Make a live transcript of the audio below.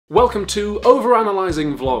Welcome to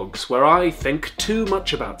Overanalyzing Vlogs, where I think too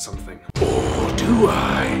much about something. Or do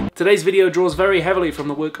I? Today's video draws very heavily from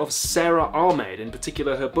the work of Sara, in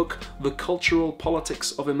particular her book, The Cultural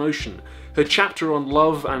Politics of Emotion. Her chapter on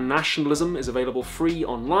love and nationalism is available free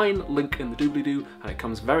online, link in the doobly-doo, and it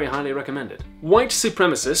comes very highly recommended. White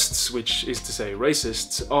supremacists, which is to say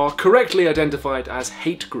racists, are correctly identified as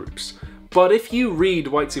hate groups. But if you read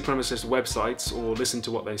white supremacist websites or listen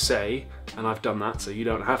to what they say, and I've done that so you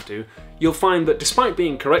don't have to, you'll find that despite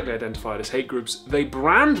being correctly identified as hate groups, they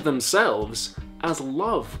brand themselves as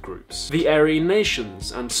love groups. The Aryan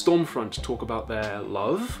Nations and Stormfront talk about their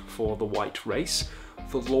love for the white race.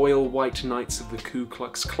 The loyal white knights of the Ku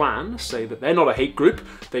Klux Klan say that they're not a hate group,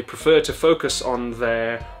 they prefer to focus on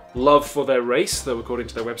their love for their race, though according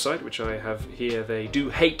to their website, which I have here, they do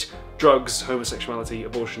hate drugs, homosexuality,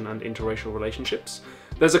 abortion and interracial relationships.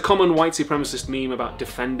 There's a common white supremacist meme about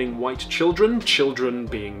defending white children, children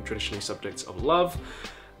being traditionally subjects of love.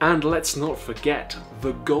 And let's not forget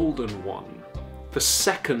the golden one. The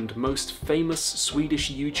second most famous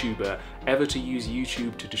Swedish YouTuber ever to use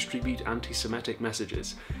YouTube to distribute anti-Semitic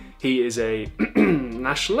messages. He is a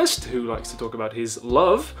nationalist who likes to talk about his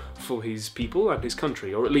love for his people and his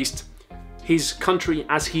country, or at least his country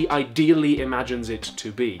as he ideally imagines it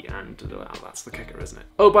to be, and well, that's the kicker, isn't it?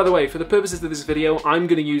 Oh, by the way, for the purposes of this video, I'm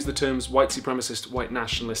going to use the terms white supremacist, white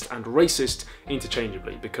nationalist, and racist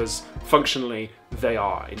interchangeably, because functionally they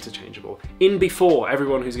are interchangeable. In before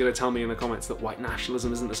everyone who's going to tell me in the comments that white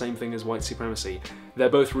nationalism isn't the same thing as white supremacy, they're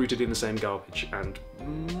both rooted in the same garbage, and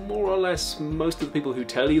more or less most of the people who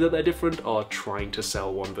tell you that they're different are trying to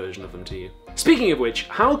sell one version of them to you. Speaking of which,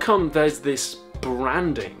 how come there's this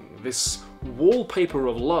branding, this wallpaper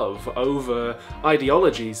of love over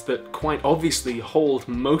ideologies that quite obviously hold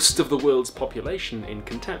most of the world's population in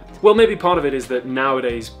contempt? Well, maybe part of it is that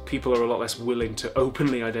nowadays people are a lot less willing to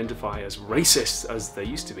openly identify as racists as they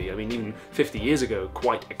used to be. I mean, even 50 years ago,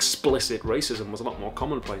 quite explicit racism was a lot more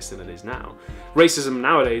commonplace than it is now. Racism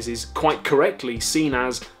nowadays is quite correctly seen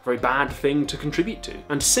as a very bad thing to contribute to.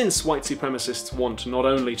 And since white supremacists want not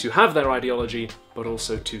only to have their ideology, but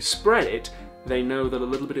also to spread it, they know that a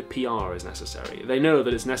little bit of PR is necessary. They know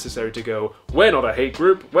that it's necessary to go, we're not a hate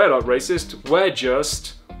group, we're not racist, we're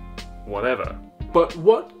just whatever. But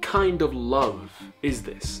what kind of love is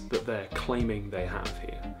this that they're claiming they have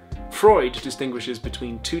here? Freud distinguishes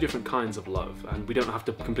between two different kinds of love, and we don't have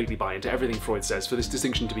to completely buy into everything Freud says for this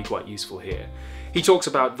distinction to be quite useful here. He talks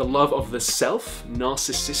about the love of the self,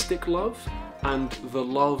 narcissistic love, and the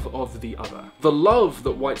love of the other. The love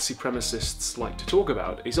that white supremacists like to talk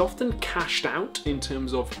about is often cashed out in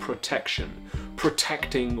terms of protection.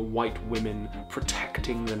 Protecting white women,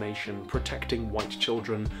 protecting the nation, protecting white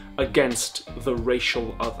children against the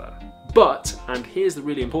racial other. But, and here's the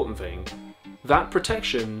really important thing, that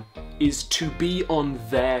protection is to be on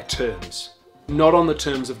their terms, not on the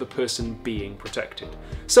terms of the person being protected.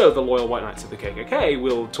 So the loyal white knights of the KKK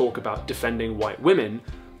will talk about defending white women,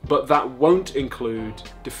 but that won't include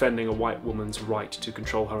defending a white woman's right to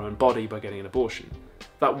control her own body by getting an abortion.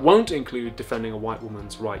 That won't include defending a white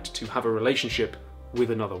woman's right to have a relationship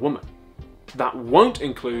with another woman. That won't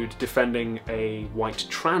include defending a white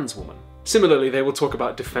trans woman. Similarly, they will talk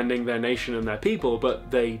about defending their nation and their people,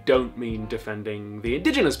 but they don't mean defending the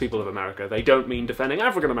indigenous people of America. They don't mean defending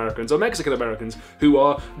African Americans or Mexican Americans, who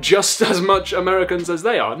are just as much Americans as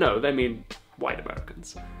they are. No, they mean white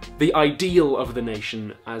Americans. The ideal of the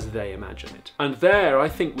nation as they imagine it. And there, I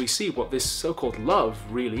think we see what this so-called love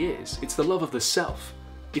really is. It's the love of the self.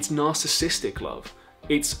 It's narcissistic love.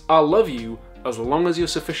 It's, I'll love you as long as you're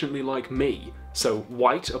sufficiently like me. So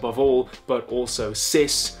white above all, but also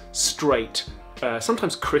cis, straight,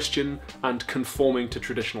 sometimes Christian, and conforming to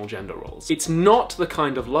traditional gender roles. It's not the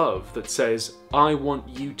kind of love that says, I want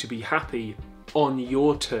you to be happy on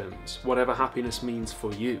your terms, whatever happiness means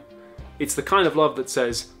for you. It's the kind of love that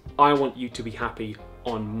says, I want you to be happy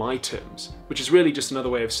on my terms, which is really just another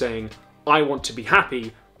way of saying, I want to be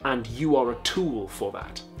happy and you are a tool for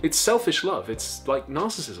that. It's selfish love, it's like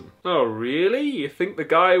narcissism. Oh really? You think the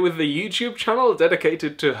guy with the YouTube channel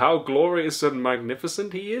dedicated to how glorious and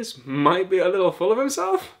magnificent he is might be a little full of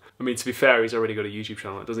himself? I mean, to be fair, he's already got a YouTube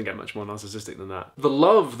channel. It doesn't get much more narcissistic than that. The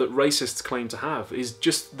love that racists claim to have is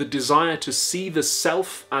just the desire to see the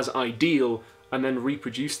self as ideal and then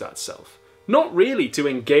reproduce that self. Not really to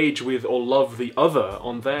engage with or love the other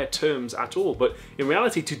on their terms at all, but in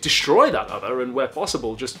reality to destroy that other and where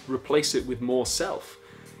possible just replace it with more self.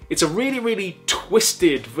 It's a really, really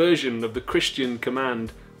twisted version of the Christian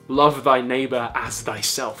command, love thy neighbour as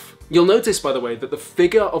thyself. You'll notice, by the way, that the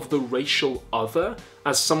figure of the racial other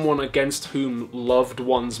as someone against whom loved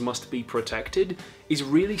ones must be protected is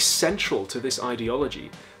really central to this ideology.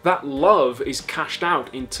 That love is cashed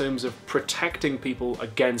out in terms of protecting people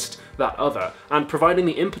against that other and providing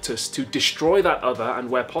the impetus to destroy that other and,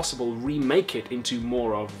 where possible, remake it into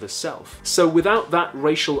more of the self. So without that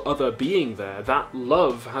racial other being there, that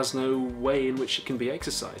love has no way in which it can be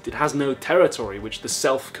exercised. It has no territory which the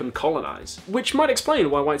self can colonize. Which might explain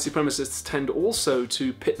why white supremacists tend also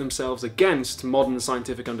to pit themselves against modern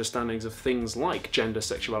scientific understandings of things like gender,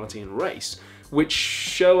 sexuality, and race, which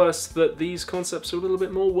show us that these concepts are a little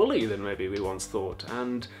bit more woolly than maybe we once thought,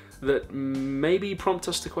 and that maybe prompt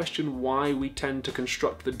us to question why we tend to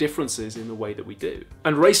construct the differences in the way that we do.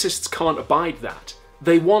 And racists can't abide that.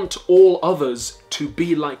 They want all others to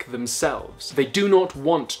be like themselves. They do not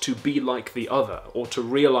want to be like the other, or to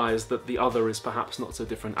realise that the other is perhaps not so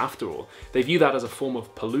different after all. They view that as a form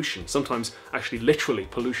of pollution, sometimes actually literally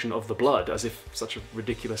pollution of the blood, as if such a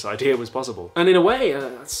ridiculous idea was possible. And in a way,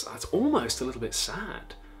 that's almost a little bit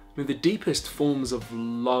sad. I mean, the deepest forms of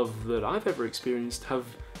love that I've ever experienced have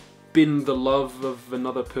been the love of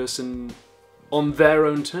another person on their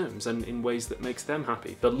own terms and in ways that makes them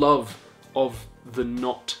happy. The love of the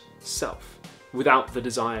not self, without the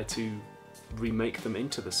desire to remake them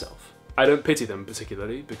into the self. I don't pity them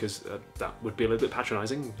particularly, because that would be a little bit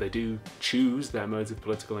patronising. They do choose their modes of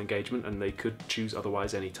political engagement, and they could choose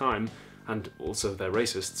otherwise any time, and also they're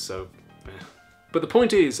racists, so eh. But the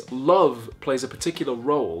point is, love plays a particular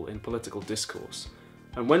role in political discourse.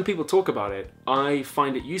 And when people talk about it, I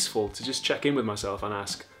find it useful to just check in with myself and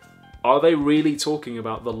ask, are they really talking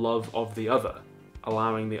about the love of the other,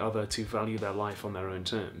 allowing the other to value their life on their own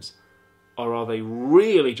terms? Or are they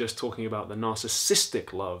really just talking about the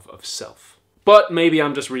narcissistic love of self? But maybe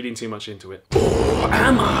I'm just reading too much into it. Or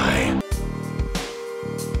am I?